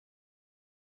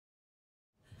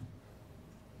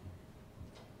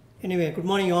Anyway, good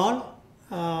morning all.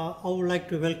 I would like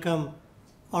to welcome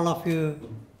all of you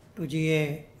to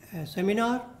GA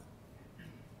seminar.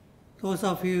 Those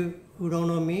of you who don't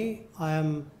know me, I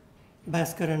am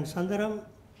Bhaskaran Sundaram.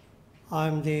 I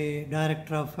am the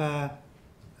Director of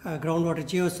Groundwater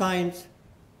Geoscience.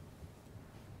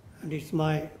 And it's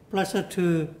my pleasure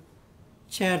to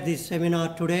chair this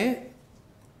seminar today.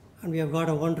 And we have got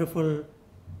a wonderful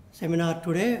seminar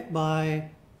today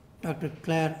by Dr.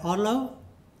 Claire Orlow.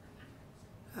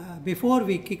 Before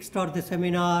we kickstart the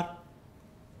seminar,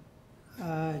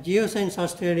 Geoscience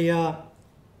Australia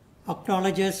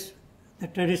acknowledges the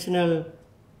traditional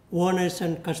owners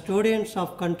and custodians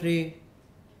of country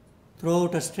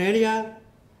throughout Australia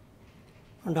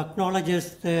and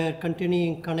acknowledges their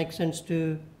continuing connections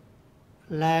to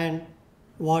land,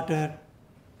 water,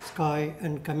 sky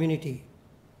and community.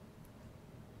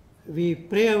 We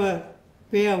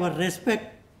pay our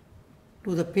respect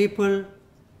to the people,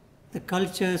 the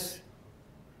cultures,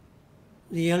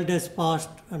 the elders past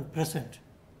and present.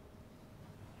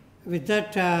 With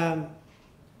that,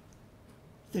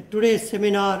 today's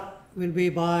seminar will be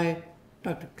by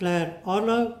Dr. Claire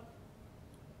Orlow,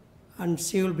 and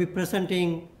she will be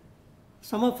presenting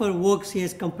some of her work she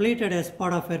has completed as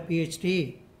part of her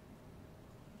PhD.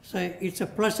 So it's a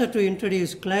pleasure to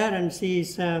introduce Claire, and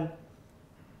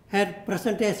her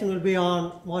presentation will be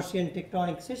on Martian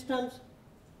Tectonic Systems.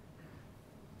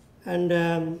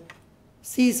 And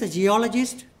she is a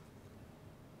geologist.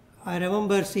 I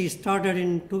remember she started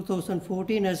in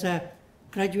 2014 as a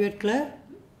graduate, Claire.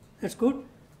 That's good.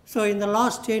 So in the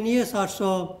last 10 years or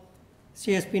so,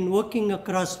 she has been working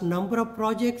across a number of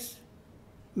projects,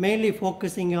 mainly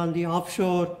focusing on the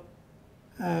offshore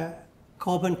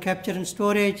carbon capture and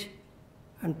storage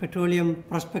and petroleum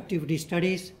prospectivity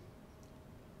studies.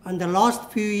 And the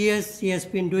last few years, she has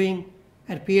been doing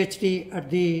her PhD at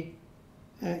the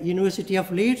University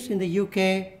of Leeds in the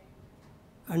UK,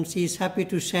 and she is happy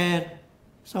to share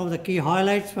some of the key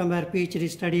highlights from her PhD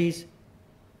studies.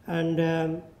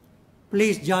 And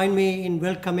please join me in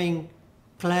welcoming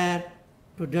Claire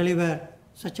to deliver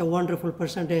such a wonderful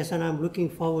presentation. I'm looking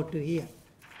forward to hear.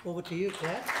 Over to you,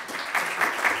 Claire.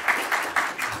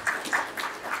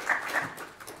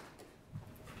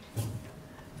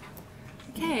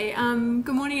 Okay,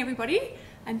 good morning everybody,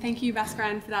 and thank you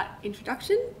Bhaskaran for that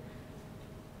introduction.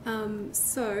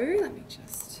 So let me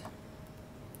just,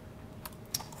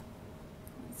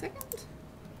 1 second.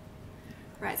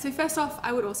 Right, so first off,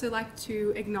 I would also like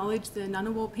to acknowledge the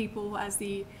Ngunnawal people as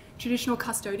the traditional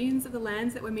custodians of the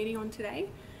lands that we're meeting on today.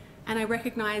 And I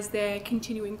recognise their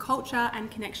continuing culture and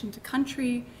connection to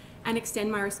country, and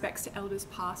extend my respects to elders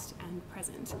past and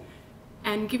present.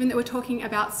 And given that we're talking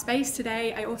about space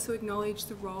today, I also acknowledge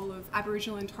the role of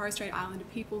Aboriginal and Torres Strait Islander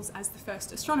peoples as the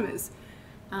first astronomers,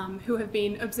 who have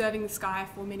been observing the sky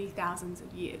for many thousands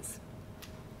of years.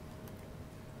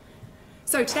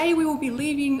 So today we will be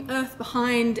leaving Earth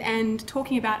behind and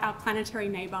talking about our planetary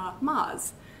neighbour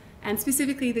Mars, and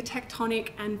specifically the tectonic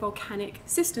and volcanic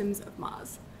systems of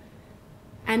Mars.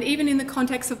 And even in the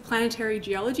context of planetary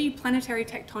geology, planetary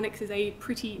tectonics is a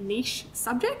pretty niche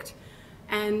subject,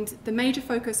 and the major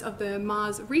focus of the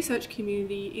Mars research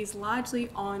community is largely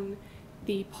on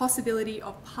the possibility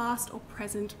of past or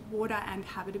present water and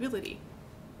habitability.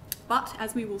 But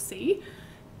as we will see,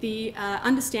 the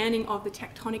understanding of the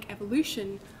tectonic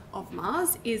evolution of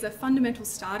Mars is a fundamental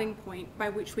starting point by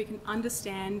which we can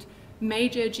understand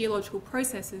major geological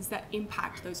processes that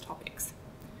impact those topics.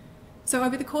 So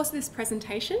over the course of this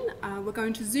presentation, we're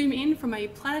going to zoom in from a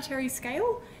planetary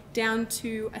scale down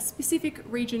to a specific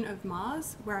region of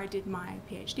Mars where I did my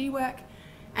PhD work,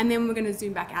 and then we're going to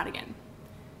zoom back out again.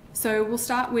 So we'll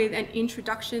start with an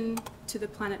introduction to the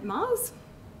planet Mars,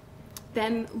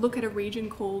 then look at a region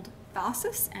called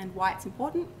Tharsis and why it's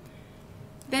important,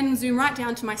 then zoom right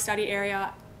down to my study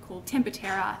area called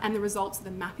Temperatura and the results of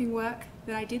the mapping work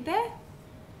that I did there.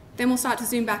 Then we'll start to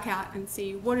zoom back out and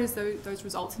see what does those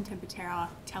results in Temperatura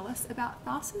tell us about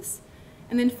Tharsis,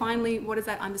 and then finally, what does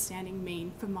that understanding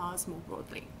mean for Mars more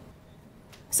broadly?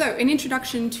 So an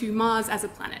introduction to Mars as a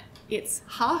planet. It's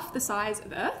half the size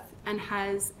of Earth and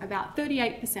has about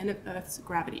 38% of Earth's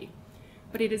gravity.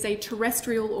 But it is a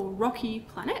terrestrial or rocky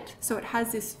planet, so it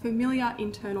has this familiar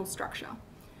internal structure,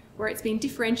 where it's been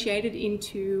differentiated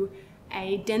into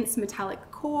a dense metallic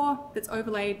core that's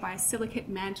overlaid by a silicate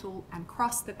mantle and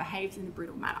crust that behaves in a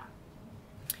brittle manner.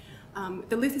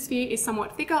 The lithosphere is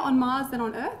somewhat thicker on Mars than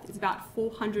on Earth. It's about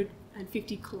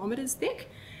 450 kilometres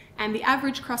thick, and the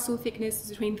average crustal thickness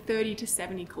is between 30 to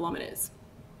 70 kilometres.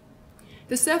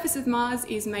 The surface of Mars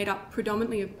is made up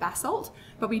predominantly of basalt,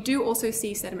 but we do also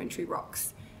see sedimentary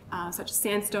rocks. such as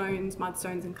sandstones,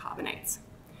 mudstones, and carbonates.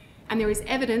 And there is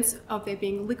evidence of there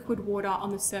being liquid water on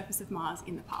the surface of Mars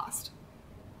in the past.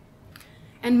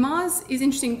 And Mars is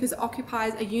interesting because it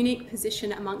occupies a unique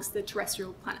position amongst the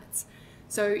terrestrial planets.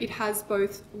 So it has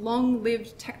both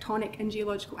long-lived tectonic and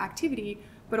geological activity,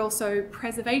 but also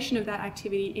preservation of that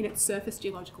activity in its surface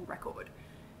geological record.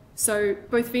 So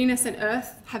both Venus and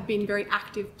Earth have been very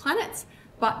active planets,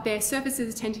 but their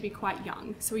surfaces tend to be quite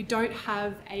young. So we don't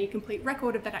have a complete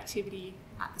record of that activity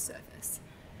at the surface.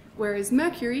 Whereas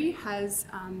Mercury has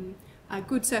a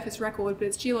good surface record, but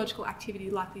its geological activity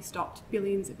likely stopped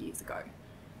billions of years ago.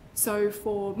 So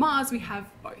for Mars, we have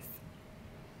both.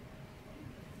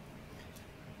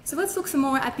 So let's look some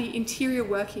more at the interior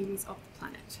workings of the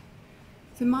planet.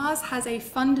 So Mars has a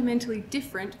fundamentally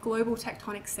different global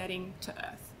tectonic setting to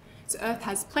Earth. So Earth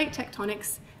has plate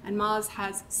tectonics and Mars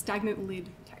has stagnant lid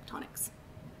tectonics.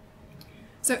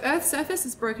 So Earth's surface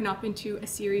is broken up into a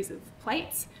series of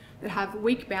plates that have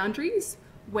weak boundaries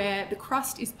where the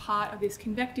crust is part of this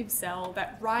convective cell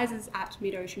that rises at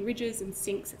mid-ocean ridges and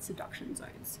sinks at subduction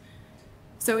zones.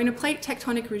 So in a plate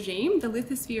tectonic regime, the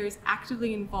lithosphere is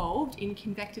actively involved in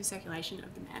convective circulation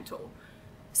of the mantle.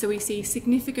 So we see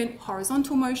significant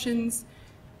horizontal motions,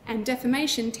 and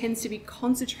deformation tends to be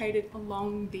concentrated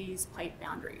along these plate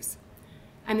boundaries.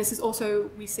 And this is also,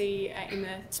 we see in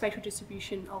the spatial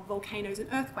distribution of volcanoes and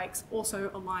earthquakes, also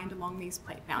aligned along these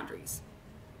plate boundaries.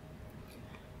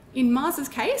 In Mars's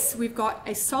case, we've got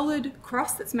a solid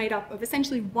crust that's made up of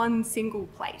essentially one single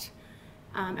plate.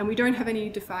 And we don't have any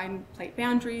defined plate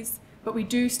boundaries, but we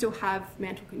do still have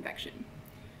mantle convection.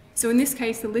 So in this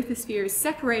case, the lithosphere is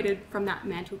separated from that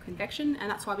mantle convection, and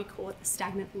that's why we call it a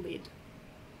stagnant lid.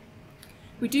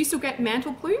 We do still get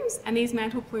mantle plumes, and these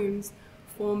mantle plumes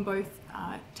form both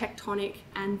tectonic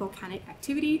and volcanic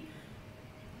activity,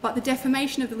 but the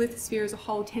deformation of the lithosphere as a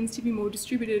whole tends to be more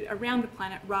distributed around the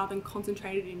planet rather than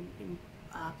concentrated in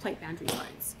plate boundary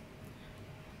zones.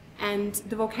 And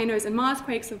the volcanoes and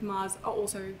Marsquakes of Mars are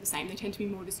also the same. They tend to be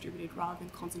more distributed rather than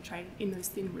concentrated in those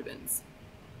thin ribbons.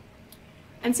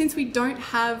 And since we don't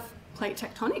have plate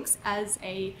tectonics as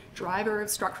a driver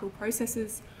of structural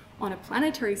processes on a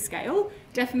planetary scale,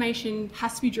 deformation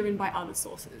has to be driven by other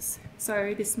sources.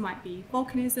 So this might be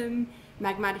volcanism,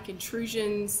 magmatic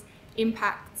intrusions,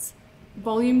 impacts,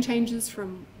 volume changes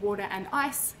from water and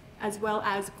ice, as well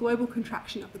as global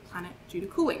contraction of the planet due to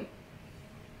cooling.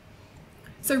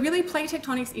 So really, plate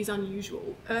tectonics is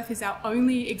unusual. Earth is our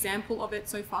only example of it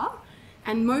so far,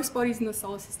 and most bodies in the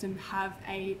solar system have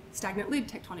a stagnant lid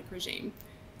tectonic regime.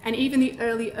 And even the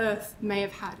early Earth may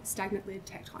have had stagnant lid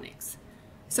tectonics.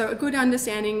 So a good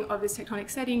understanding of this tectonic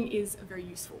setting is very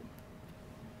useful.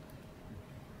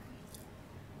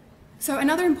 So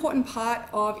another important part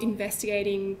of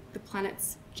investigating the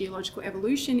planet's geological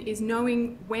evolution is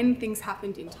knowing when things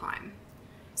happened in time.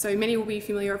 So many will be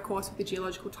familiar, of course, with the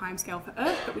geological timescale for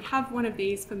Earth, but we have one of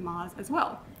these for Mars as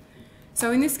well.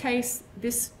 So in this case,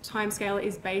 this timescale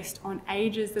is based on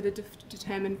ages that are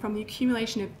determined from the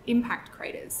accumulation of impact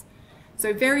craters.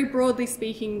 So very broadly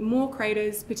speaking, more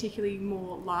craters, particularly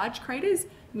more large craters,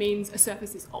 means a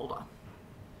surface is older.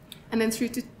 And then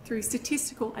through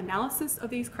statistical analysis of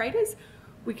these craters,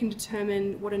 we can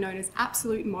determine what are known as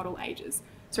absolute model ages.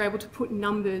 So we're able to put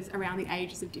numbers around the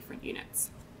ages of different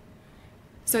units.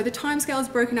 So the timescale is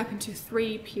broken up into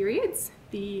three periods: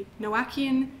 the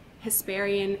Noachian,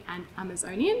 Hesperian, and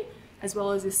Amazonian, as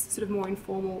well as this sort of more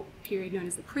informal period known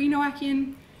as the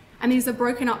pre-Noachian. And these are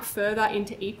broken up further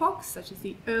into epochs, such as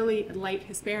the early and late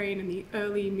Hesperian and the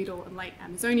early, middle, and late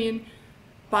Amazonian.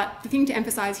 But the thing to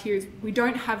emphasize here is we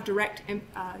don't have direct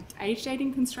age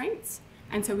dating constraints,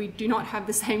 and so we do not have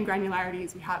the same granularity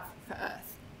as we have for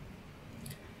Earth.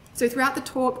 So throughout the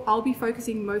talk, I'll be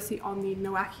focusing mostly on the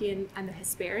Noachian and the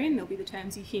Hesperian. They'll be the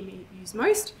terms you hear me use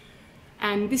most.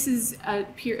 And this is a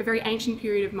very ancient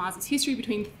period of Mars's history,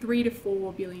 between 3 to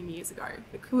 4 billion years ago,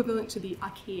 equivalent to the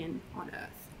Archean on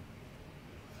Earth.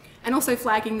 And also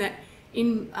flagging that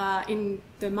in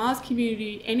the Mars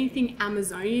community, anything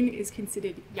Amazonian is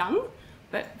considered young,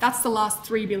 but that's the last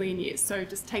 3 billion years, so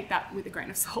just take that with a grain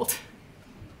of salt.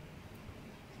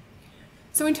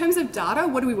 So in terms of data,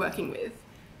 what are we working with?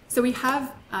 So we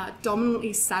have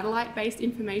dominantly satellite-based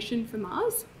information for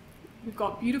Mars. We've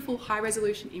got beautiful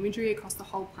high-resolution imagery across the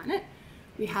whole planet.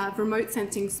 We have remote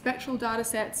sensing spectral data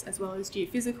sets, as well as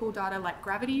geophysical data like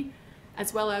gravity,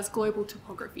 as well as global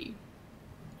topography.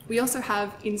 We also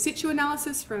have in situ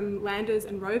analysis from landers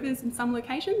and rovers in some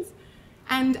locations,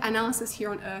 and analysis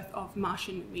here on Earth of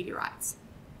Martian meteorites.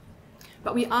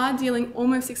 But we are dealing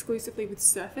almost exclusively with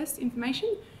surface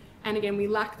information, and again, we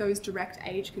lack those direct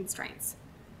age constraints.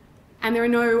 and there are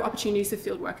no opportunities for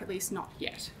fieldwork, at least not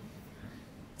yet.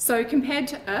 So compared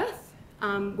to Earth,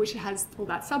 which has all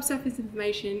that subsurface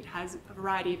information, it has a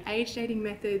variety of age dating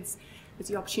methods, there's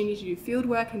the opportunity to do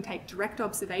fieldwork and take direct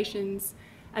observations,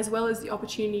 as well as the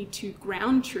opportunity to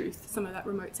ground truth some of that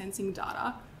remote sensing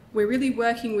data. We're really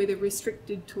working with a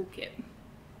restricted toolkit.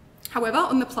 However,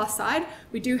 on the plus side,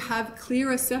 we do have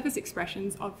clearer surface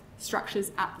expressions of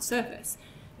structures at the surface,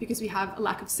 because we have a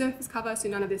lack of surface cover, so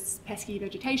none of this pesky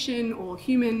vegetation or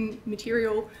human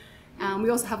material. We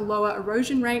also have lower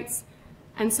erosion rates,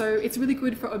 and so it's really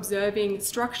good for observing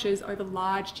structures over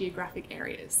large geographic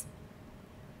areas.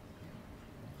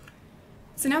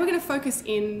 So now we're going to focus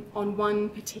in on one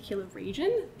particular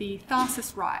region, the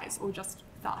Tharsis Rise, or just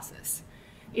Tharsis.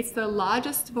 It's the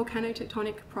largest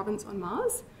volcanotectonic province on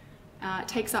Mars. It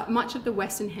takes up much of the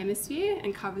Western Hemisphere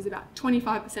and covers about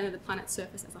 25% of the planet's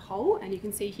surface as a whole, and you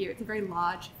can see here it's a very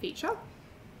large feature.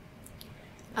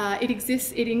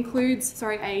 It includes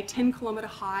a 10-kilometre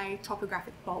high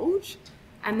topographic bulge,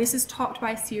 and this is topped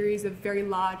by a series of very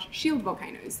large shield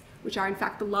volcanoes, which are in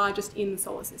fact the largest in the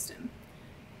solar system.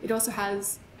 It also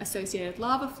has associated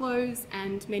lava flows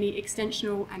and many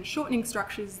extensional and shortening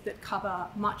structures that cover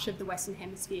much of the Western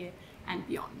Hemisphere and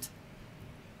beyond.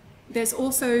 There's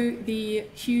also the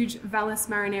huge Valles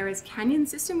Marineris Canyon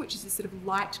system, which is this sort of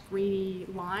light greeny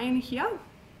line here.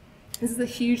 This is a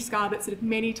huge scar that's sort of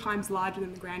many times larger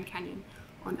than the Grand Canyon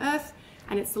on Earth,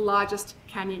 and it's the largest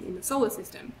canyon in the solar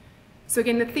system. So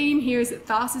again, the theme here is that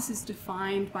Tharsis is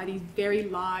defined by these very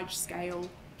large-scale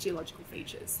geological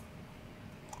features.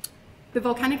 The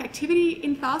volcanic activity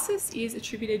in Tharsis is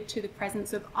attributed to the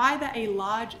presence of either a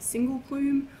large single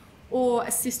plume or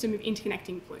a system of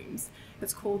interconnecting plumes.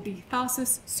 That's called the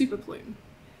Tharsis superplume.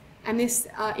 And this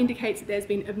indicates that there's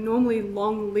been abnormally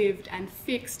long-lived and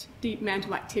fixed deep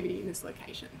mantle activity in this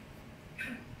location.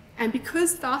 And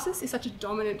because Tharsis is such a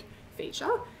dominant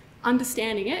feature,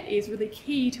 understanding it is really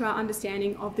key to our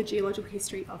understanding of the geological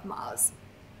history of Mars.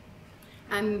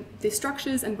 And the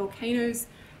structures and volcanoes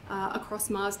across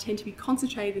Mars tend to be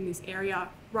concentrated in this area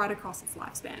right across its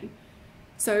lifespan.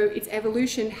 So its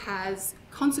evolution has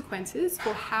consequences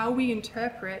for how we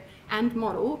interpret and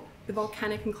model the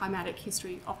volcanic and climatic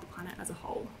history of the planet as a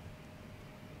whole.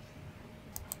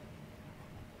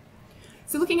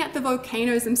 So looking at the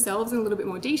volcanoes themselves in a little bit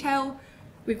more detail,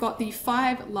 we've got the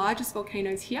 5 largest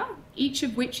volcanoes here, each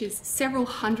of which is several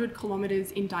hundred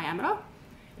kilometres in diameter.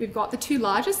 We've got the 2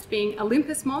 largest being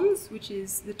Olympus Mons, which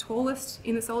is the tallest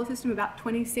in the solar system, about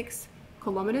 26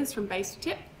 kilometres from base to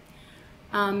tip.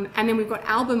 And then we've got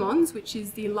Alba Mons, which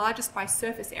is the largest by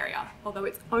surface area, although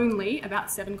it's only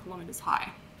about 7 kilometres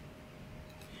high.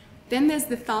 Then there's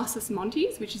the Tharsis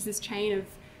Montes, which is this chain of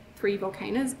 3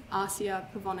 volcanoes, Arsia,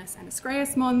 Pavonis and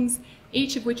Ascraeus Mons,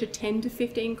 each of which are 10 to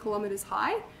 15 kilometres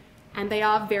high, and they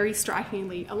are very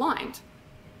strikingly aligned.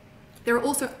 There are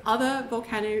also other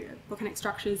volcanic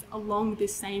structures along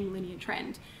this same linear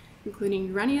trend, including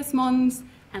Uranius Mons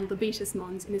and Libetus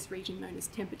Mons in this region known as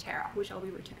Temperatura, which I'll be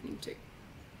returning to.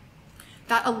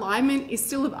 That alignment is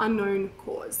still of unknown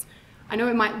cause. I know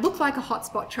it might look like a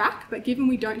hotspot track, but given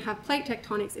we don't have plate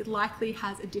tectonics, it likely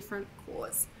has a different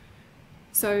cause.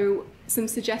 So some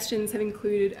suggestions have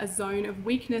included a zone of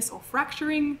weakness or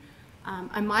fracturing,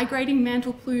 a migrating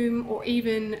mantle plume, or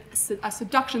even a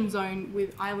subduction zone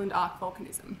with island arc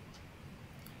volcanism.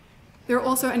 There are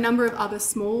also a number of other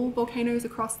small volcanoes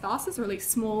across Tharsis, or at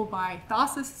least small by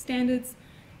Tharsis standards,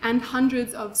 and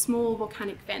hundreds of small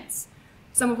volcanic vents,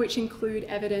 some of which include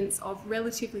evidence of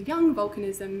relatively young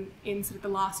volcanism in sort of the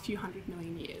last few 100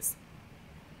 million years.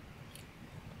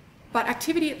 But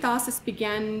activity at Tharsis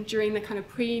began during the kind of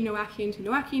pre-Noachian to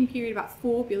Noachian period about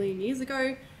 4 billion years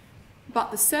ago,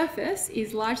 but the surface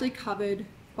is largely covered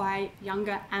by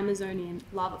younger Amazonian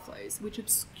lava flows, which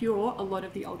obscure a lot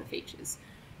of the older features.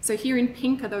 So here in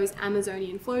pink are those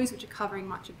Amazonian flows, which are covering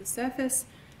much of the surface,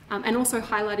 and also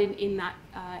highlighted in that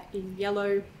in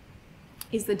yellow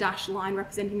is the dashed line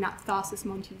representing that Tharsis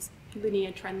Montes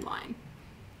linear trend line.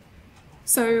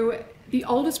 So the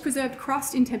oldest preserved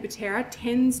crust in Temperatura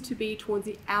tends to be towards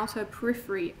the outer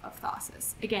periphery of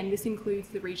Tharsis. Again, this includes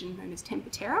the region known as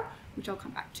Temperatura, which I'll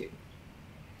come back to.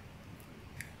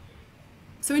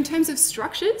 So in terms of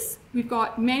structures, we've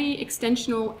got many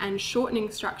extensional and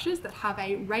shortening structures that have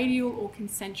a radial or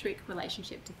concentric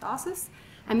relationship to Tharsis,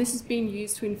 and this has been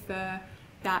used to infer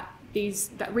that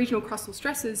regional crustal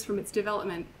stresses from its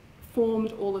development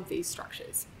formed all of these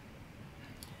structures.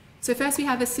 So first we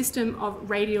have a system of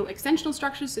radial extensional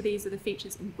structures, so these are the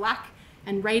features in black,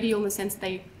 and radial in the sense that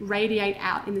they radiate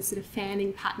out in this sort of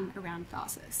fanning pattern around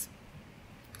Tharsis.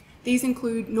 These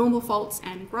include normal faults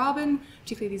and graben,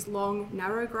 particularly these long,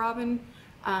 narrow graben.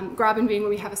 Graben being where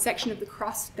we have a section of the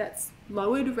crust that's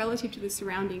lowered relative to the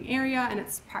surrounding area, and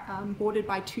it's bordered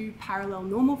by two parallel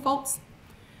normal faults.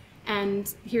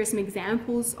 And here are some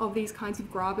examples of these kinds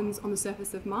of grabens on the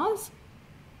surface of Mars.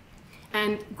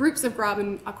 And groups of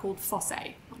graben are called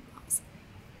fossae on Mars.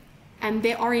 And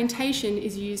their orientation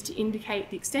is used to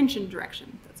indicate the extension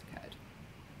direction that's occurred.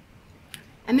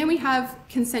 And then we have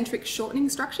concentric shortening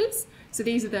structures. So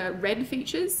these are the red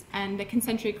features, and they're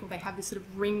concentric, or they have this sort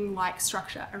of ring-like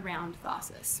structure around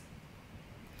Tharsis.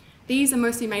 These are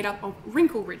mostly made up of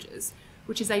wrinkle ridges,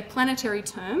 which is a planetary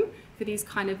term for these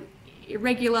kind of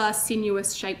irregular,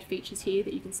 sinuous shaped features here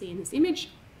that you can see in this image.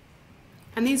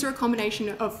 And these are a combination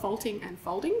of faulting and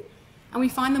folding, and we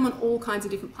find them on all kinds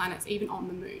of different planets, even on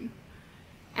the moon.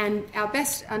 And our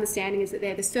best understanding is that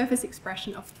they're the surface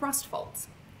expression of thrust faults.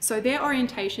 So their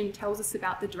orientation tells us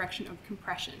about the direction of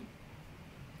compression.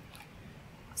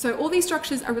 So all these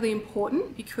structures are really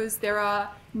important because there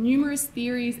are numerous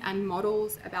theories and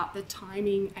models about the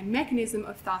timing and mechanism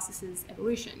of Tharsis's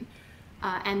evolution.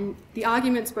 And the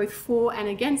arguments both for and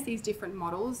against these different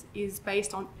models is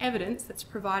based on evidence that's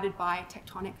provided by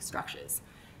tectonic structures.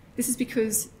 This is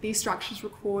because these structures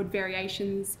record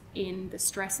variations in the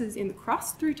stresses in the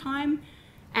crust through time,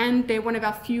 and they're one of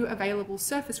our few available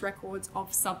surface records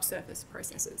of subsurface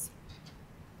processes.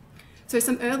 So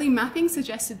some early mapping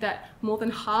suggested that more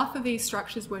than half of these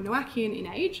structures were Noachian in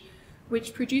age,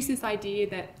 which produced this idea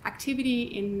that activity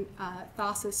in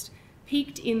Tharsis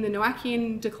peaked in the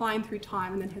Noachian, declined through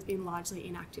time, and then has been largely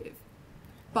inactive.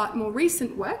 But more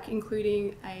recent work,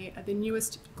 including the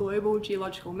newest global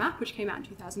geological map, which came out in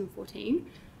 2014,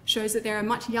 shows that there are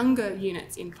much younger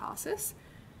units in Tharsis,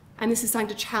 and this is starting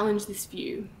to challenge this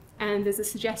view. And there's a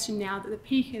suggestion now that the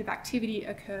peak of activity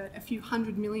occurred a few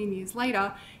 100 million years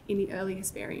later in the early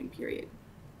Hesperian period.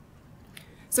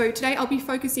 So today I'll be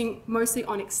focusing mostly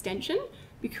on extension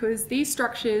because these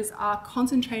structures are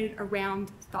concentrated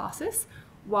around Tharsis,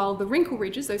 while the wrinkle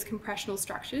ridges, those compressional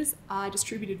structures, are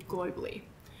distributed globally.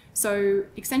 So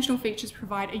extensional features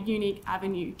provide a unique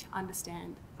avenue to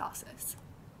understand Tharsis.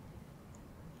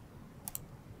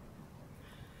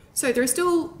 So there are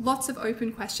still lots of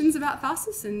open questions about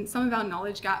Tharsis, and some of our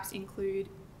knowledge gaps include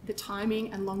the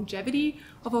timing and longevity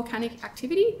of volcanic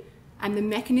activity and the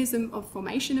mechanism of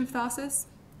formation of Tharsis,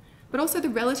 but also the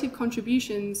relative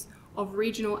contributions of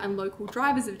regional and local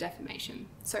drivers of deformation.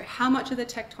 So how much of the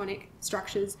tectonic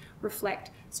structures reflect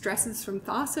stresses from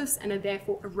Tharsis and are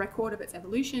therefore a record of its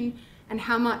evolution, and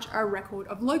how much are a record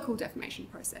of local deformation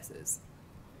processes.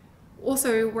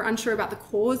 Also, we're unsure about the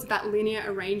cause of that linear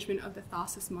arrangement of the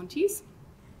Tharsis Montes.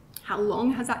 How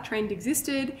long has that trend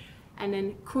existed? And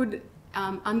then could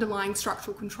underlying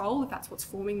structural control, if that's what's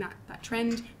forming that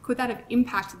trend, could that have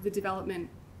impacted the development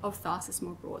of Tharsis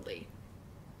more broadly?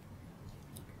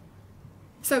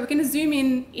 So we're going to zoom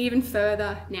in even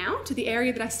further now to the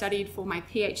area that I studied for my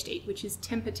PhD, which is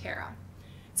Tempe Terra.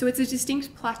 So it's a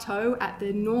distinct plateau at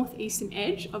the northeastern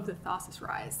edge of the Tharsis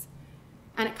Rise.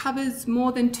 And it covers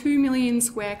more than 2 million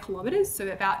square kilometres, so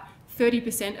about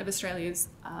 30% of Australia's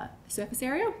surface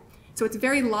area. So it's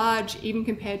very large even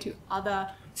compared to other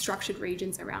structured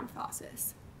regions around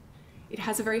Tharsis. It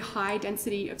has a very high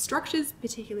density of structures,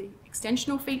 particularly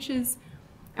extensional features,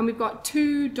 and we've got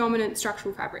two dominant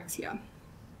structural fabrics here.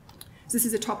 So this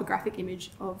is a topographic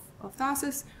image of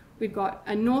Tharsis. We've got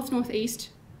a north-northeast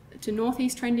to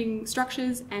northeast trending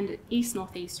structures and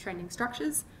east-northeast trending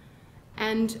structures,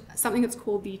 and something that's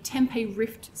called the Tempe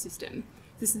Rift system.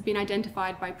 This has been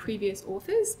identified by previous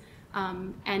authors,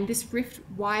 and this rift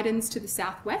widens to the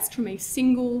southwest from a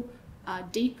single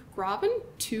deep graben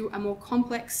to a more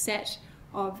complex set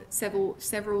of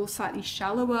several slightly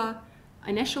shallower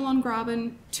an echelon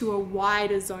graben to a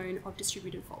wider zone of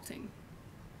distributed faulting.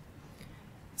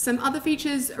 Some other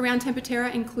features around Tempe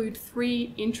Terra include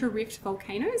 3 intra-rift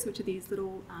volcanoes, which are these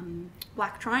little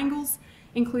black triangles,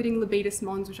 including Libetus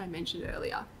Mons, which I mentioned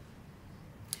earlier.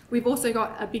 We've also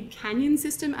got a big canyon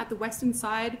system at the western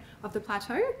side of the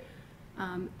plateau,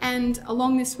 and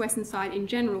along this western side in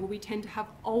general, we tend to have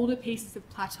older pieces of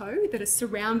plateau that are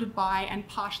surrounded by and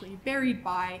partially buried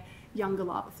by younger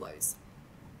lava flows.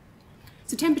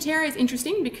 So Tempe Terra is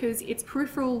interesting because its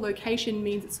peripheral location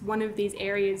means it's one of these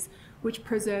areas which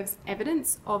preserves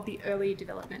evidence of the early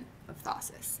development of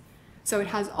Tharsis. So it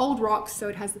has old rocks, so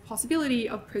it has the possibility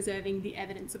of preserving the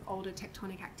evidence of older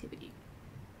tectonic activity.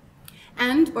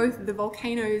 And both the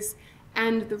volcanoes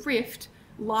and the rift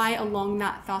lie along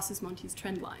that Tharsis Montes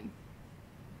trend line.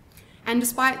 And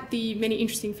despite the many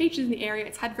interesting features in the area,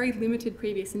 it's had very limited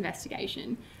previous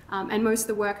investigation. and most of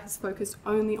the work has focused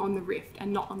only on the rift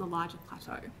and not on the larger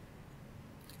plateau.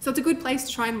 So it's a good place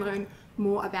to try and learn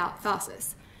more about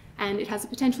Tharsis, and it has the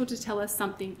potential to tell us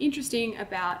something interesting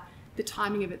about the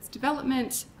timing of its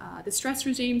development, the stress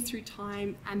regimes through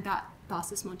time, and that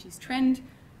Tharsis-Montes trend.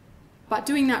 But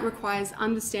doing that requires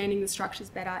understanding the structures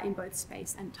better in both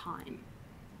space and time.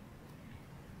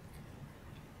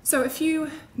 So a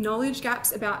few knowledge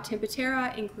gaps about Tempe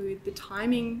Terra include the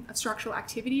timing of structural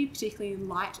activity, particularly in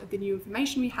light of the new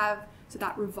information we have, so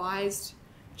that revised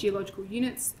geological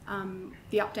units.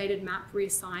 The updated map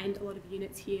reassigned a lot of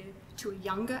units here to a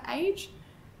younger age,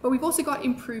 but we've also got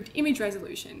improved image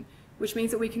resolution, which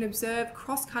means that we can observe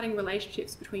cross-cutting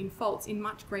relationships between faults in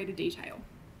much greater detail.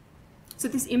 So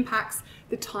this impacts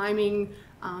the timing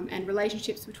and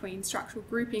relationships between structural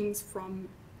groupings from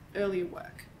earlier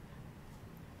work.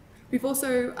 We've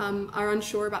also are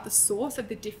unsure about the source of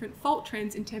the different fault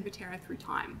trends in Tempe Terra through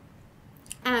time,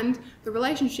 and the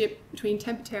relationship between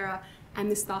Tempe Terra and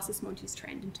this Tharsis-Montes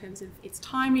trend in terms of its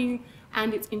timing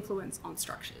and its influence on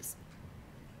structures.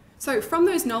 So from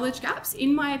those knowledge gaps,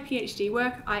 in my PhD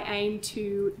work, I aim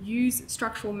to use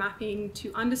structural mapping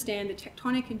to understand the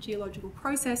tectonic and geological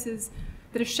processes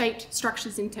that have shaped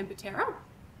structures in Tempe Terra,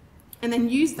 and then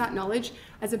use that knowledge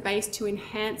as a base to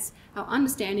enhance our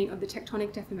understanding of the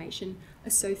tectonic deformation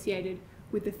associated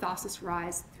with the Tharsis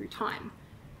rise through time.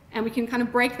 And we can kind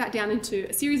of break that down into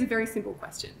a series of very simple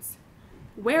questions.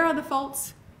 Where are the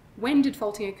faults? When did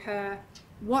faulting occur?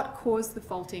 What caused the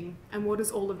faulting? And what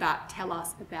does all of that tell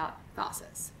us about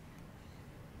Tharsis?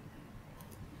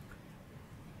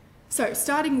 So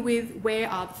starting with where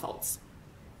are the faults?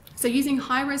 So using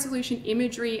high resolution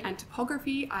imagery and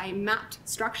topography, I mapped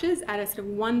structures at a sort of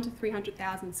 1 to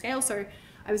 300,000 scale. So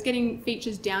I was getting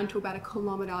features down to about 1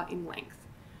 kilometre in length.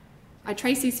 I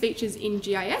traced these features in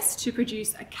GIS to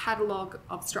produce a catalogue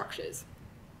of structures.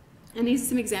 And these are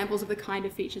some examples of the kind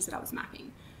of features that I was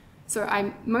mapping. So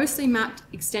I mostly mapped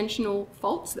extensional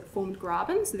faults that formed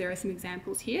graben. So there are some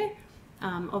examples here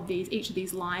of each of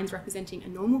these lines representing a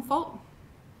normal fault.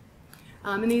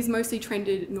 And these mostly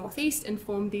trended northeast and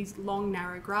formed these long,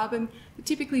 narrow graben,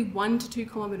 typically 1 to 2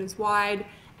 kilometres wide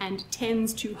and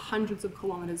tens to hundreds of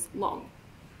kilometres long.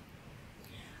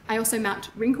 I also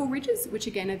mapped wrinkle ridges, which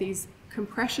again are these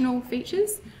compressional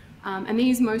features, and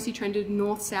these mostly trended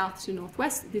north-south to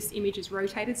northwest. This image is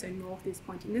rotated, so north is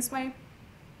pointing this way.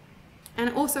 And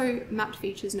I also mapped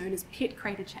features known as pit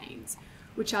crater chains,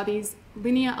 which are these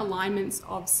linear alignments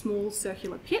of small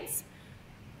circular pits,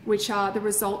 which are the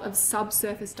result of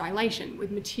subsurface dilation,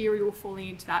 with material falling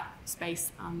into that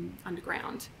space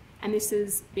underground. And this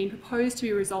has been proposed to be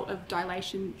a result of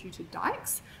dilation due to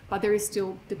dikes, but there is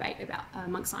still debate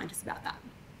amongst scientists about that.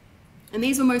 And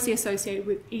these were mostly associated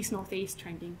with east-northeast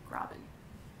trending graben.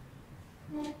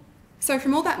 So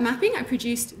from all that mapping, I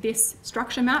produced this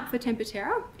structure map for Tempe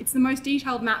Terra. It's the most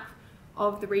detailed map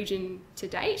of the region to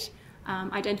date.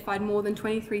 Identified more than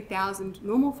 23,000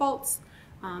 normal faults,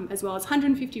 as well as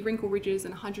 150 wrinkle ridges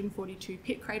and 142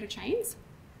 pit crater chains.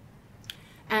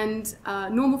 And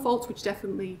normal faults, which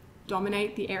definitely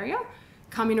dominate the area,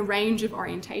 come in a range of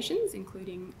orientations,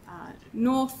 including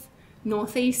north,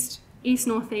 northeast,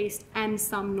 east-northeast, and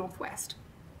some northwest.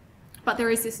 But there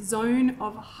is this zone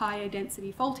of higher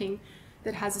density faulting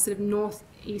that has a sort of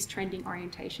northeast trending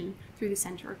orientation through the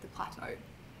centre of the plateau.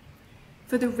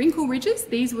 For the wrinkle ridges,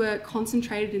 these were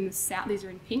concentrated in the south. These are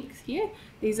in pink here.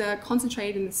 These are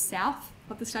concentrated in the south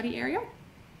of the study area,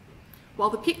 while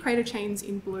the pit crater chains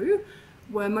in blue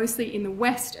were mostly in the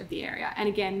west of the area. And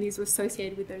again, these were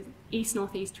associated with those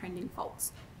east-northeast trending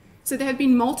faults. So there have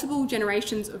been multiple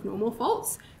generations of normal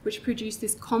faults, which produce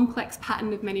this complex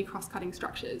pattern of many cross-cutting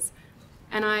structures.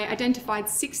 And I identified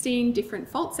 16 different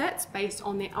fault sets based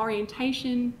on their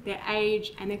orientation, their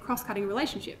age, and their cross-cutting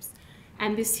relationships.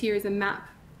 And this here is a map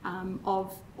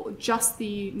of just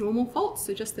the normal faults,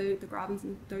 so just the grabens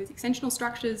and those extensional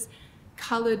structures,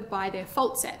 coloured by their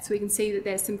fault set. So we can see that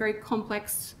there's some very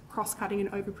complex cross-cutting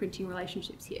and overprinting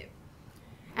relationships here.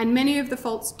 And many of the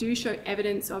faults do show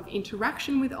evidence of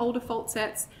interaction with older fault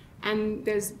sets, and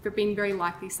there's been very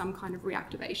likely some kind of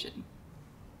reactivation.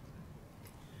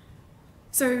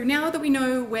 So now that we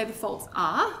know where the faults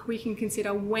are, we can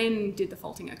consider when did the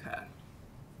faulting occur.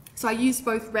 So I used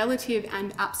both relative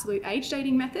and absolute age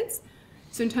dating methods.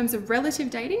 So in terms of relative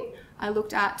dating, I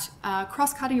looked at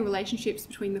cross-cutting relationships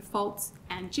between the faults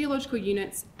and geological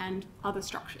units and other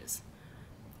structures.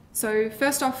 So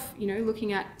first off,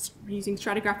 looking at using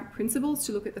stratigraphic principles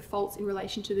to look at the faults in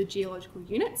relation to the geological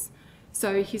units.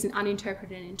 So here's an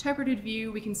uninterpreted and interpreted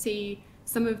view. We can see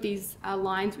some of these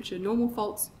lines, which are normal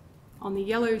faults, on the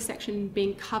yellow section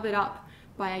being covered up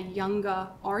by a younger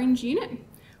orange unit,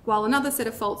 while another set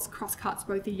of faults cross-cuts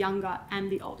both the younger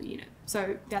and the older unit.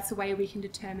 So that's a way we can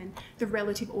determine the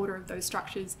relative order of those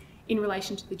structures in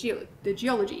relation to the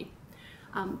geology.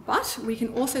 But we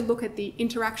can also look at the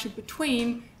interaction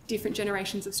between different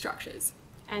generations of structures.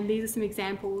 And these are some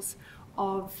examples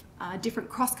of different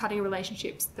cross-cutting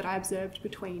relationships that I observed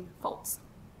between faults.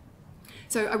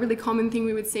 So a really common thing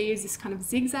we would see is this kind of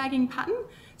zigzagging pattern.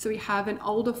 So we have an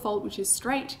older fault which is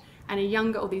straight, and a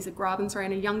younger, or these are graben, sorry,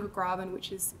 and a younger graben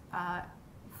which is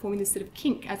forming this sort of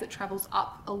kink as it travels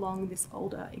up along this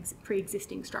older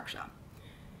pre-existing structure.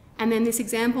 And then this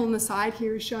example on the side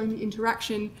here is showing the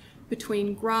interaction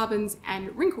between grabens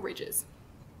and wrinkle ridges.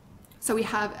 So we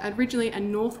have originally a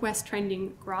northwest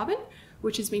trending graben,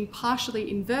 which has been partially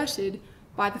inverted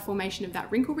by the formation of that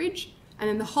wrinkle ridge, and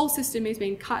then the whole system is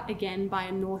being cut again by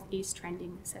a northeast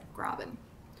trending set of graben.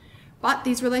 But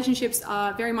these relationships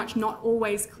are very much not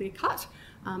always clear-cut,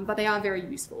 but they are very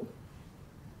useful.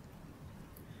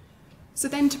 So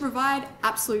then to provide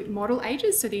absolute model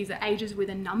ages, so these are ages with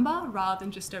a number rather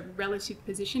than just a relative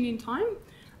position in time,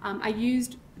 I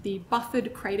used the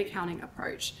buffered crater counting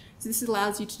approach. So this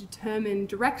allows you to determine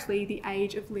directly the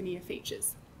age of linear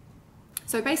features.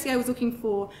 So basically I was looking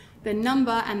for the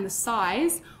number and the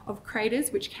size of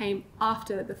craters which came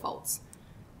after the faults.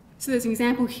 So there's an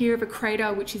example here of a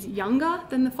crater which is younger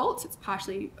than the faults. It's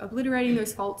partially obliterating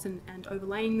those faults and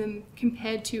overlaying them,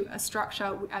 compared to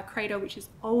a crater which is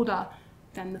older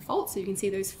than the faults. So you can see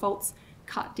those faults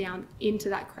cut down into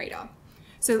that crater.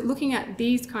 So looking at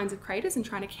these kinds of craters and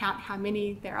trying to count how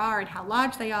many there are and how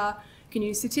large they are, you can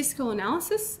use statistical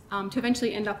analysis to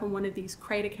eventually end up on one of these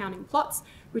crater counting plots,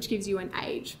 which gives you an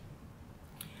age.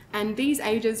 And these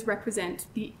ages represent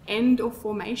the end of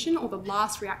formation or the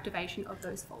last reactivation of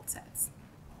those fault sets.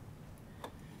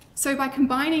 So by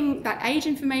combining that age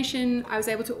information, I was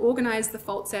able to organize the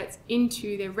fault sets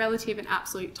into their relative and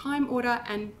absolute time order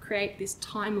and create this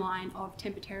timeline of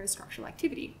Temperatura structural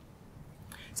activity.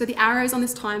 So the arrows on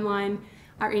this timeline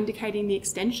are indicating the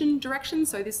extension direction.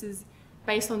 So this is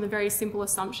based on the very simple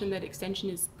assumption that extension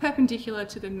is perpendicular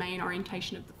to the main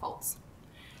orientation of the faults.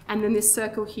 And then this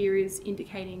circle here is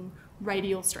indicating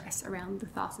radial stress around the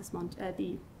Tharsis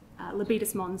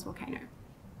Libitus Mons volcano.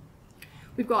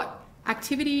 We've got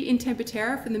activity in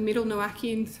Temperatura from the middle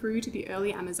Noachian through to the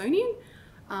early Amazonian.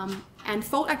 And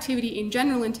fault activity in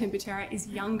general in Temperatura is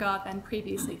younger than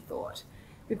previously thought.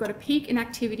 We've got a peak in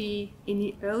activity in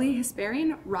the early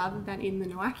Hesperian rather than in the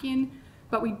Noachian,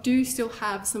 but we do still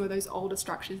have some of those older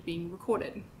structures being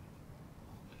recorded.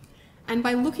 And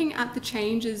by looking at the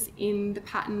changes in the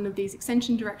pattern of these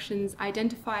extension directions, I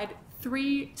identified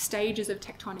 3 stages of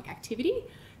tectonic activity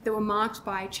that were marked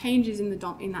by changes in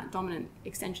that dominant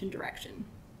extension direction.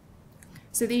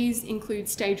 So these include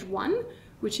stage 1,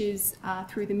 which is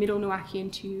through the middle Noachian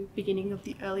to beginning of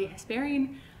the early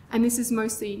Hesperian, and this is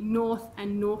mostly north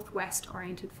and northwest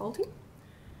oriented faulting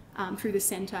through the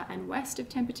centre and west of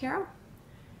Temperatura.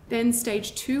 Then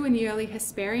stage 2 in the early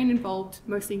Hesperian involved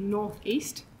mostly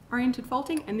northeast oriented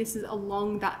faulting, and this is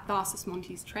along that Tharsis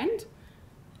Montes trend.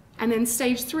 And then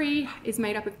stage 3 is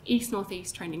made up of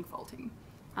east-northeast trending faulting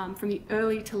from the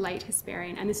early to late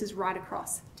Hesperian, and this is right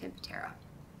across Temperatura.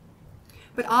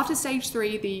 But after stage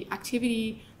 3,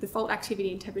 the fault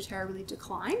activity in Temperatura really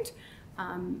declined,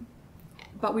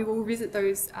 but we will revisit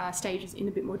those stages in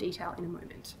a bit more detail in a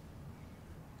moment.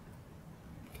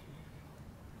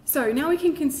 So now we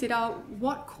can consider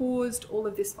what caused all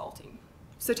of this faulting.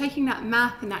 So taking that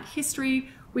map and that history,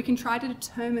 we can try to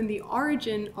determine the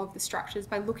origin of the structures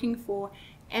by looking for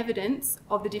evidence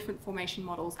of the different formation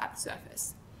models at the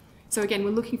surface. So again,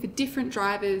 we're looking for different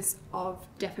drivers of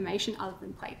deformation other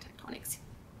than plate tectonics.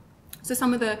 So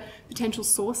some of the potential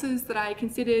sources that I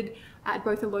considered at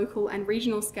both a local and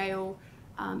regional scale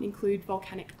include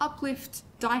volcanic uplift,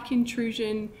 dike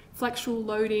intrusion, flexural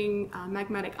loading,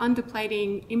 magmatic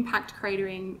underplating, impact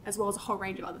cratering, as well as a whole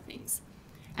range of other things.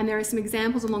 And there are some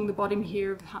examples along the bottom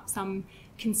here of some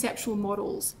conceptual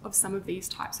models of some of these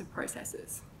types of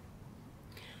processes.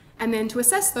 And then to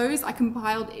assess those, I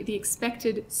compiled the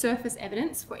expected surface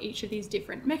evidence for each of these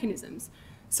different mechanisms.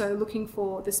 So looking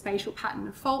for the spatial pattern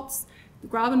of faults, the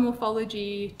graben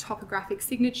morphology, topographic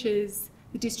signatures,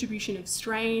 the distribution of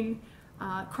strain,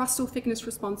 crustal thickness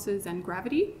responses, and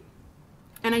gravity.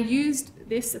 And I used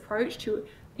this approach to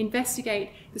investigate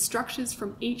the structures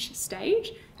from each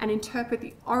stage and interpret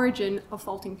the origin of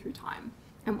faulting through time.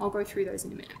 And I'll go through those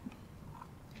in a minute.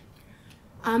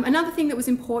 Another thing that was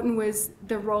important was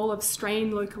the role of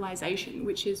strain localization,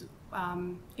 which is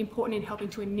important in helping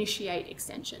to initiate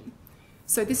extension.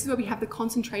 So this is where we have the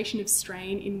concentration of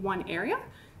strain in one area.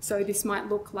 So this might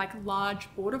look like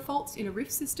large border faults in a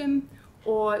rift system,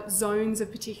 or zones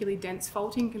of particularly dense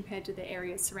faulting compared to the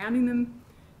areas surrounding them.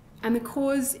 And the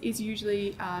cause is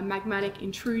usually magmatic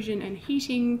intrusion and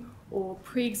heating, or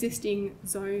pre-existing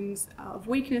zones of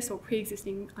weakness or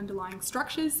pre-existing underlying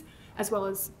structures, as well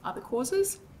as other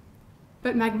causes.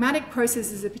 But magmatic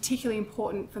processes are particularly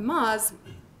important for Mars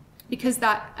because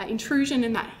that intrusion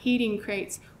and that heating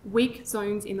creates weak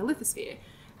zones in the lithosphere.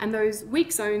 And those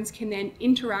weak zones can then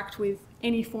interact with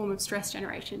any form of stress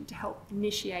generation to help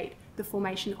initiate the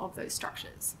formation of those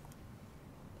structures.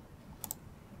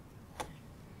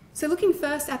 So looking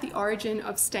first at the origin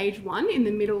of stage 1 in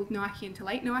the middle Noachian to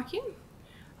late Noachian,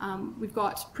 we've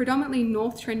got predominantly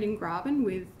north-trending graben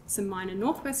with some minor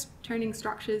northwest-trending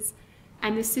structures,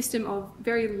 and this system of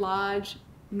very large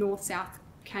north-south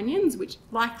canyons, which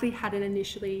likely had an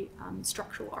initially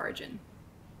structural origin.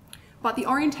 But the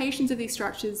orientations of these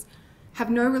structures have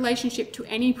no relationship to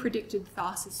any predicted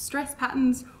Tharsis stress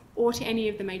patterns or to any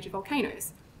of the major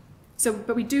volcanoes.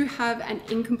 But we do have an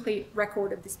incomplete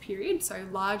record of this period, so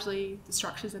largely the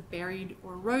structures are buried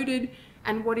or eroded,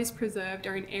 and what is preserved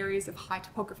are in areas of high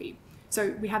topography.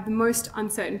 So we have the most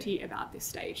uncertainty about this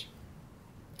stage.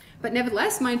 But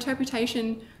nevertheless, my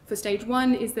interpretation for stage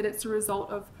 1 is that it's a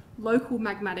result of local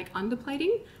magmatic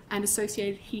underplating and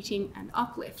associated heating and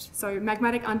uplift. So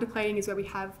magmatic underplating is where we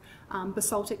have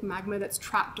basaltic magma that's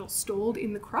trapped or stalled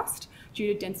in the crust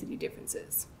due to density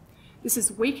differences. This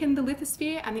has weakened the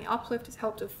lithosphere, and the uplift has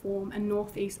helped to form a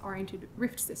northeast-oriented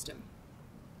rift system.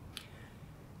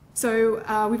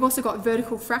 So we've also got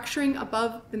vertical fracturing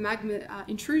above the magma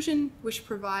intrusion, which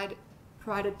provided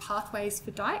pathways for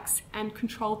dikes and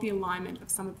controlled the alignment of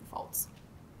some of the faults.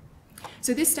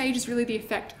 So this stage is really the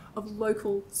effect of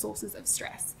local sources of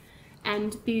stress.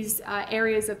 And these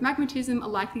areas of magmatism are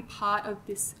likely part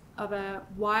of a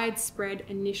widespread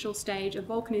initial stage of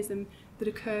volcanism that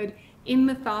occurred in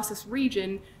the Tharsis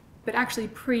region, but actually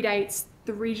predates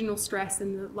the regional stress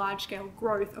and the large-scale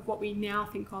growth of what we now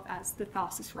think of as the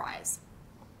Tharsis rise.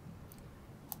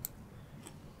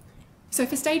 So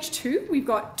for stage 2, we've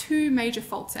got 2 major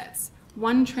fault sets,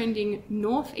 one trending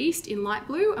northeast in light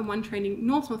blue and one trending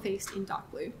north-northeast in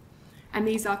dark blue. And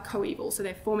these are coeval, so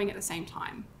they're forming at the same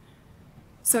time.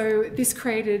 So this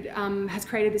has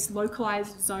created this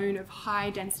localized zone of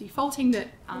high density faulting that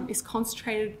is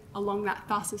concentrated along that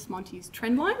Tharsis-Montes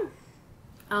trend line.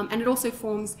 And it also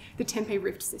forms the Tempe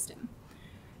rift system.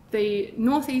 The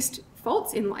northeast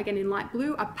faults, again in light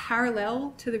blue, are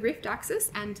parallel to the rift axis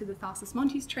and to the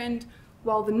Tharsis-Montes trend,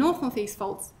 while the north-northeast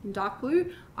faults in dark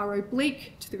blue are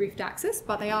oblique to the rift axis,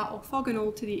 but they are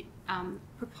orthogonal to the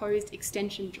proposed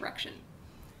extension direction.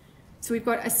 So we've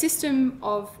got a system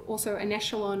of also an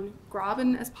echelon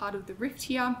graben as part of the rift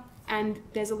here, and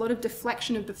there's a lot of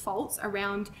deflection of the faults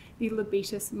around the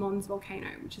Libetis Mons volcano,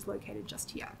 which is located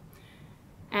just here.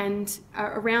 And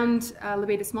around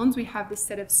Libetis Mons, we have this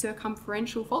set of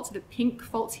circumferential faults, the pink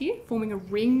faults here, forming a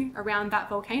ring around that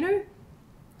volcano,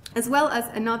 as well as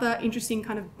another interesting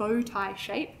kind of bow tie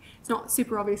shape. It's not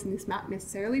super obvious in this map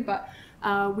necessarily, but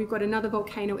we've got another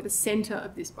volcano at the center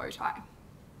of this bow tie.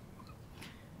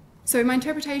 So my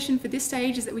interpretation for this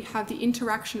stage is that we have the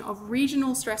interaction of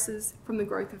regional stresses from the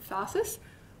growth of Tharsis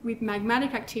with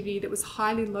magmatic activity that was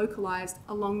highly localized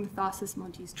along the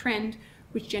Tharsis-Montes trend,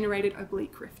 which generated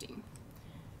oblique rifting.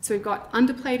 So we've got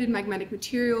underplated magmatic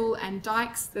material and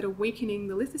dikes that are weakening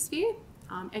the lithosphere,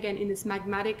 again in this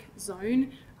magmatic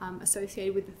zone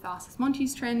associated with the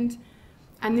Tharsis-Montes trend.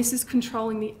 And this is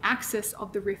controlling the axis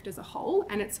of the rift as a whole,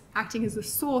 and it's acting as the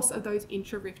source of those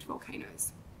intra-rift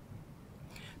volcanoes.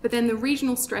 But then the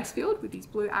regional stress field with these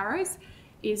blue arrows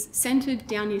is centered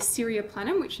down near Syria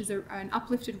Planum, which is an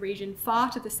uplifted region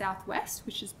far to the southwest,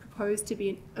 which is proposed to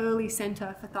be an early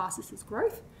center for Tharsis's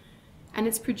growth. And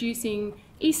it's producing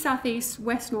east-southeast,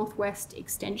 west-northwest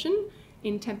extension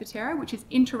in Temperatura, which is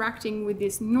interacting with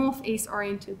this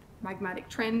northeast-oriented magmatic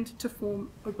trend to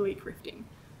form oblique rifting.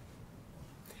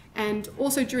 And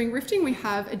also during rifting, we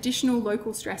have additional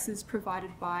local stresses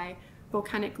provided by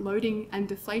volcanic loading and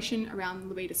deflation around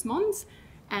Libetis Mons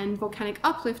and volcanic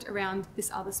uplift around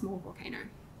this other small volcano.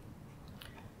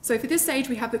 So for this stage,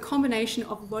 we have the combination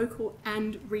of local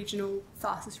and regional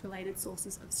Tharsis-related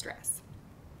sources of stress.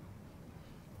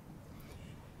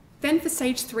 Then for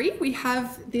stage 3, we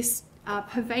have this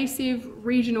pervasive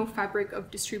regional fabric of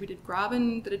distributed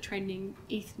graben that are trending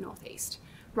east-northeast,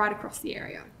 right across the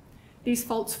area. These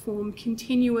faults form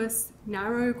continuous,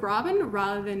 narrow graben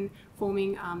rather than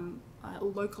forming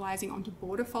localizing onto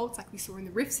border faults like we saw in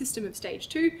the rift system of stage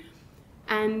 2,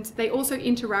 and they also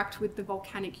interact with the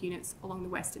volcanic units along the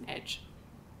western edge.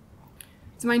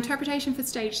 So my interpretation for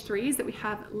stage 3 is that we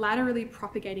have laterally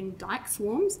propagating dike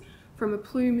swarms from a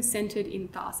plume centered in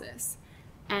Tharsis.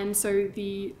 And so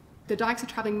the dikes are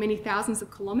traveling many thousands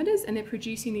of kilometers and they're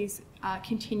producing these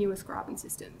continuous graben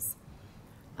systems.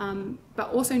 But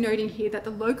also noting here that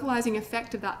the localizing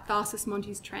effect of that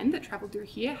Tharsis-Montes trend that traveled through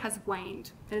here has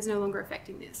waned and is no longer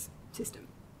affecting this system.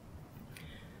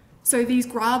 So these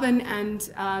graben and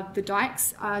the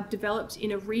dikes are developed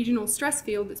in a regional stress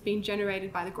field that's been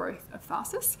generated by the growth of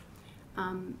Tharsis.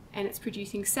 And it's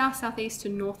producing south-southeast to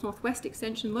north-northwest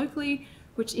extension locally,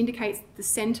 which indicates the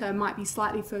center might be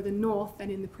slightly further north than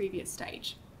in the previous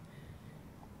stage.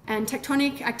 And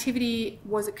tectonic activity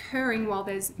was occurring while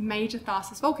there's major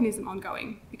Tharsis volcanism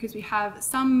ongoing, because we have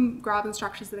some graben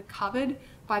structures that are covered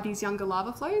by these younger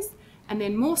lava flows, and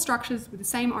then more structures with the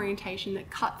same orientation that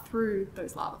cut through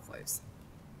those lava flows.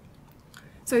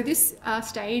 So this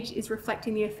stage is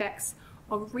reflecting the effects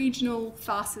of regional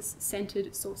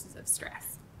Tharsis-centered sources of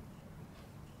stress.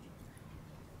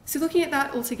 So looking at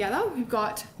that all together, we've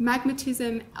got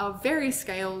magmatism of various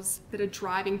scales that are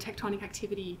driving tectonic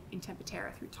activity in Tempe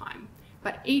Terra through time.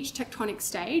 But each tectonic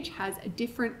stage has a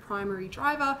different primary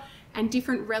driver and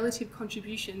different relative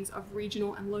contributions of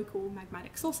regional and local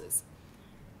magmatic sources.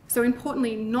 So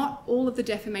importantly, not all of the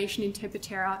deformation in Tempe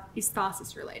Terra is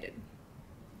Tharsis related.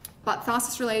 But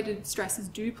Tharsis-related stresses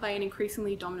do play an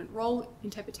increasingly dominant role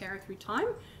in Tempe Terra through time,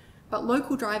 but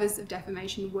local drivers of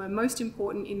deformation were most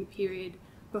important in the period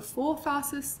before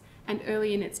Tharsis and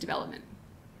early in its development.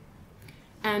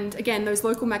 And again, those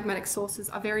local magmatic sources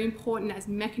are very important as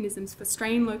mechanisms for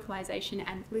strain localization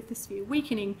and lithosphere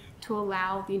weakening to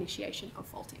allow the initiation of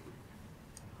faulting.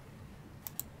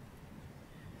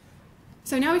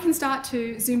 So now we can start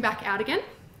to zoom back out again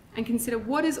and consider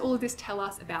what does all of this tell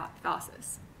us about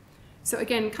Tharsis. So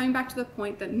again, coming back to the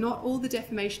point that not all the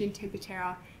deformation in Tempe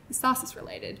Terra is Tharsis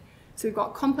related. So we've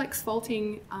got complex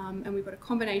faulting and we've got a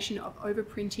combination of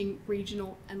overprinting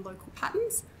regional and local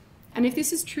patterns. And if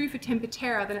this is true for Tempe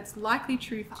Terra, then it's likely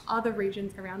true for other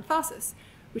regions around Tharsis,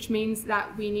 which means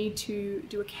that we need to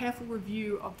do a careful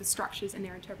review of the structures and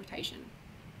their interpretation.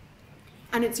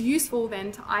 And it's useful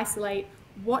then to isolate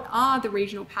what are the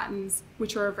regional patterns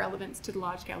which are of relevance to the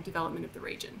large-scale development of the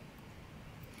region.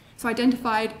 So I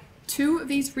identified 2 of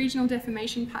these regional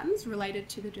deformation patterns related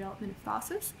to the development of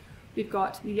Tharsis. We've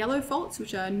got the yellow faults,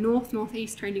 which are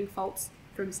north-northeast trending faults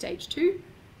from stage 2,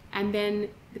 and then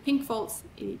the pink faults,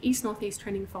 the east-northeast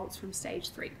trending faults from stage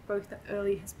 3, both are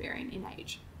early Hesperian in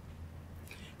age.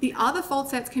 The other fault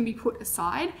sets can be put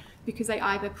aside because they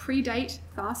either predate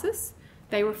Tharsis,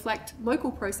 they reflect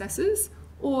local processes,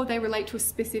 or they relate to a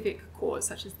specific cause,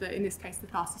 such as in this case, the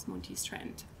Tharsis-Montes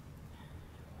trend.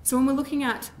 So when we're looking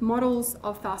at models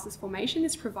of Tharsis formation,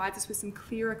 this provides us with some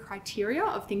clearer criteria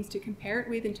of things to compare it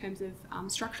with in terms of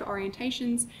structure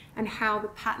orientations and how the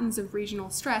patterns of regional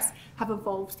stress have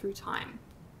evolved through time.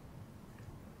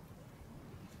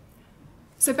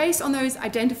 So based on those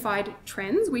identified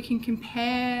trends, we can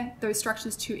compare those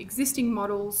structures to existing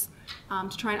models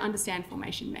to try and understand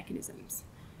formation mechanisms.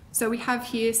 So we have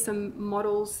here some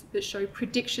models that show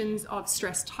predictions of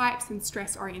stress types and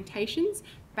stress orientations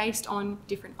based on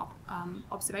different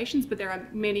observations, but there are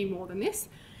many more than this.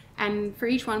 And for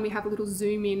each one, we have a little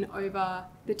zoom in over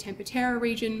the Tempe Terra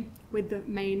region with the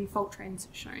main fault trends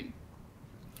shown.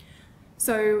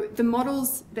 So the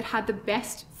models that had the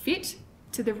best fit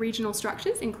to the regional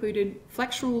structures included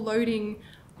flexural loading,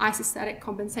 isostatic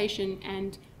compensation,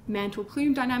 and mantle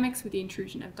plume dynamics with the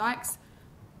intrusion of dikes.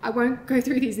 I won't go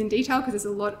through these in detail because there's a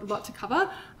lot to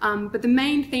cover, but the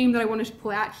main theme that I wanted to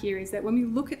pull out here is that when we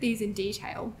look at these in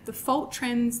detail, the fault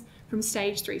trends from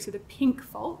stage 3, so the pink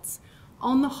faults,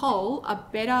 on the whole are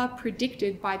better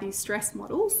predicted by these stress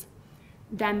models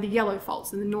than the yellow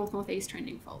faults and the north-northeast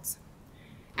trending faults.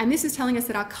 And this is telling us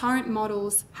that our current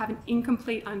models have an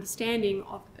incomplete understanding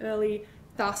of early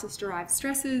Tharsis-derived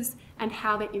stresses and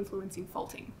how they're influencing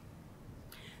faulting.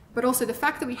 But also the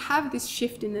fact that we have this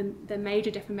shift in the major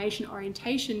deformation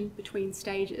orientation between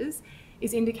stages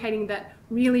is indicating that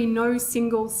really no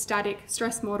single static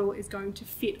stress model is going to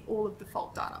fit all of the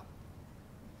fault data.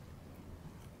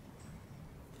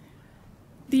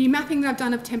 The mapping that I've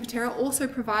done of Tempe Terra also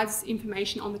provides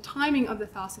information on the timing of the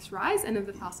Tharsis rise and of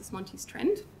the Tharsis-Montes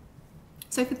trend.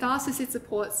 So for Tharsis, it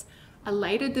supports a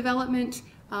later development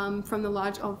from the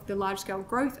large-scale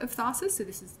growth of Tharsis, so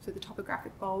this is for the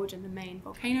topographic bulge and the main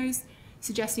volcanoes,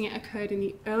 suggesting it occurred in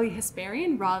the early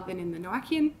Hesperian rather than in the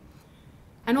Noachian.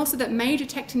 And also that major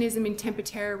tectonism in Tempe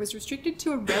Terra was restricted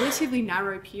to a relatively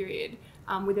narrow period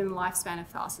within the lifespan of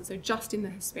Tharsis, so just in the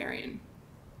Hesperian.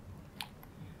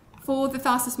 For the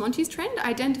Tharsis Montes trend,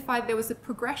 I identified there was a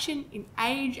progression in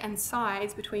age and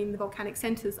size between the volcanic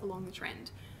centres along the trend.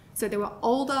 So there were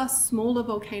older, smaller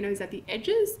volcanoes at the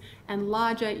edges and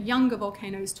larger, younger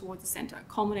volcanoes towards the centre,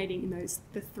 culminating in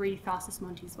the three Tharsis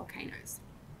Montes volcanoes.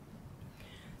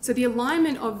 So the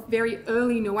alignment of very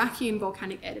early Noachian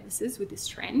volcanic edifices with this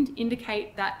trend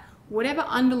indicate that whatever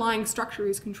underlying structure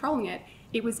is controlling it,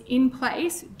 it was in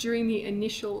place during the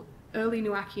initial early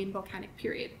Noachian volcanic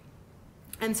period.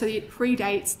 And so it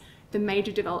predates the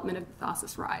major development of the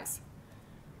Tharsis rise.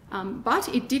 But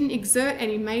it didn't exert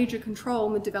any major control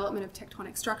on the development of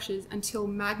tectonic structures until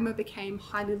magma became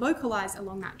highly localized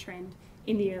along that trend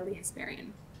in the early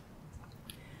Hesperian.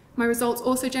 My results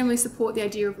also generally support the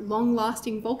idea of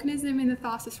long-lasting volcanism in the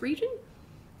Tharsis region,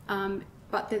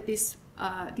 but that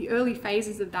the early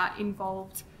phases of that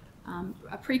involved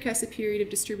a precursor period of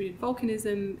distributed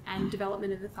volcanism and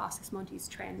development of the Tharsis Montes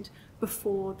trend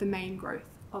before the main growth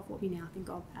of what we now think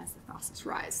of as the Tharsis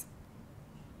rise.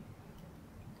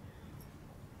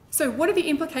 So what are the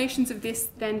implications of this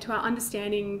then to our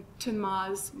understanding to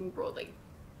Mars more broadly?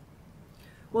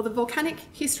 Well, the volcanic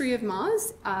history of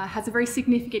Mars has a very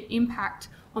significant impact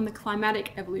on the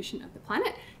climatic evolution of the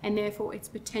planet and therefore its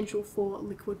potential for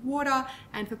liquid water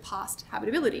and for past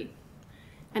habitability.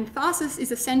 And Tharsis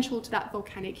is essential to that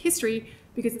volcanic history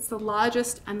because it's the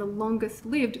largest and the longest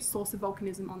lived source of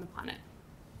volcanism on the planet.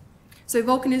 So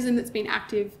volcanism that's been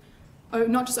active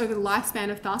not just over the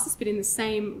lifespan of Tharsis, but in the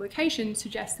same location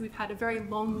suggests that we've had a very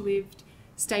long-lived,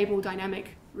 stable,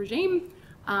 dynamic regime,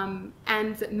 and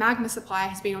that magma supply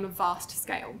has been on a vast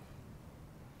scale.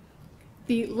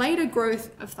 The later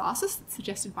growth of Tharsis, that's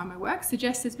suggested by my work,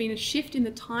 suggests there's been a shift in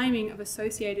the timing of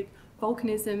associated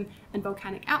volcanism and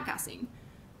volcanic outgassing.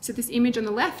 So this image on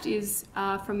the left is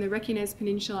from the Reykjanes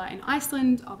Peninsula in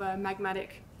Iceland of a magmatic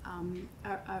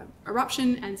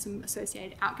eruption and some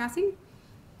associated outgassing.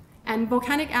 And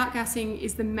volcanic outgassing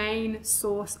is the main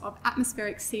source of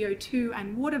atmospheric CO2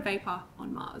 and water vapour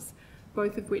on Mars,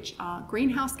 both of which are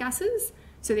greenhouse gases.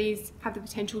 So these have the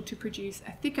potential to produce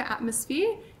a thicker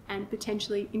atmosphere and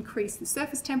potentially increase the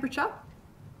surface temperature.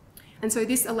 And so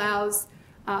this allows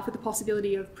for the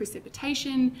possibility of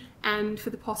precipitation and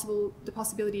for the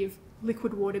possibility of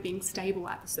liquid water being stable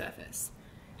at the surface.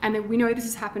 And then we know this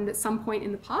has happened at some point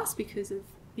in the past because of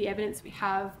the evidence we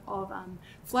have of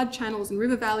flood channels and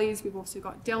river valleys. We've also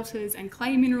got deltas and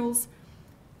clay minerals.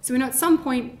 So we know at some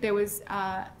point there was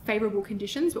favourable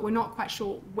conditions, but we're not quite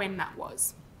sure when that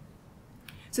was.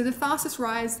 So the Tharsis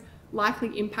rise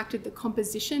likely impacted the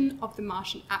composition of the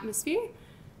Martian atmosphere.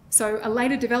 So a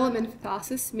later development of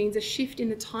Tharsis means a shift in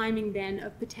the timing then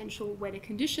of potential wetter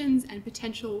conditions and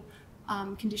potential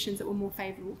conditions that were more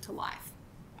favourable to life.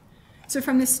 So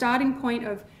from this starting point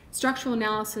of structural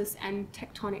analysis and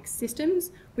tectonic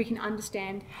systems, we can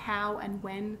understand how and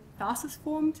when Tharsis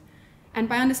formed. And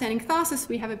by understanding Tharsis,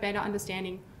 we have a better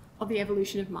understanding of the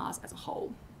evolution of Mars as a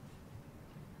whole.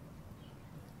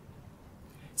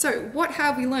 So what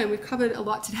have we learned? We've covered a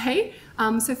lot today.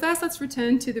 So first, let's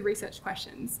return to the research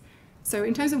questions. So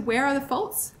in terms of where are the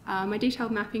faults, my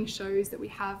detailed mapping shows that we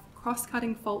have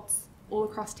cross-cutting faults all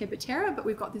across Tempe Terra, but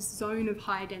we've got this zone of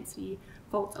high density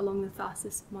faults along the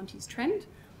Tharsis Montes trend.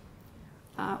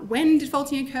 When did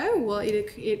faulting occur? Well,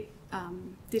 the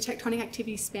tectonic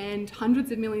activity spanned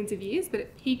hundreds of millions of years, but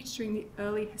it peaked during the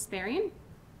early Hesperian.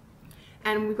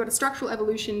 And we've got a structural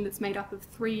evolution that's made up of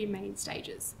three main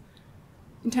stages.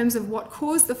 In terms of what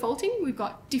caused the faulting, we've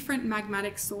got different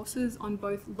magmatic sources on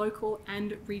both local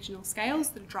and regional scales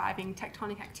that are driving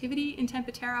tectonic activity in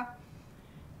Tempe Terra.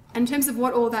 And in terms of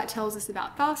what all that tells us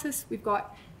about Tharsis, we've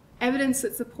got evidence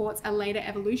that supports a later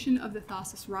evolution of the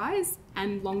Tharsis rise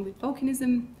and long-lived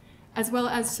volcanism, as well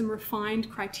as some refined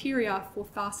criteria for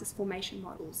Tharsis formation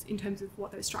models in terms of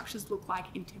what those structures look like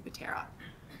in Tempe Terra.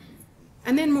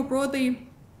 And then more broadly,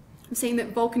 I'm seeing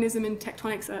that volcanism and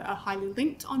tectonics are highly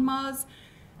linked on Mars,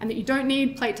 and that you don't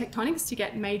need plate tectonics to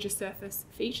get major surface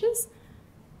features.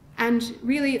 And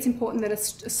really it's important that a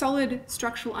solid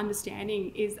structural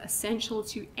understanding is essential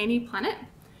to any planet,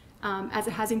 as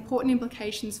it has important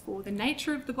implications for the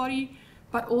nature of the body,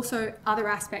 but also other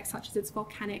aspects such as its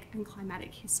volcanic and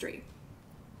climatic history.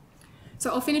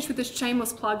 So I'll finish with this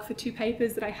shameless plug for two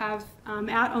papers that I have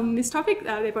out on this topic.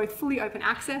 They're both fully open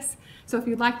access, so if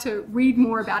you'd like to read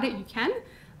more about it, you can.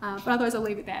 But otherwise I'll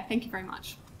leave it there. Thank you very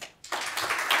much.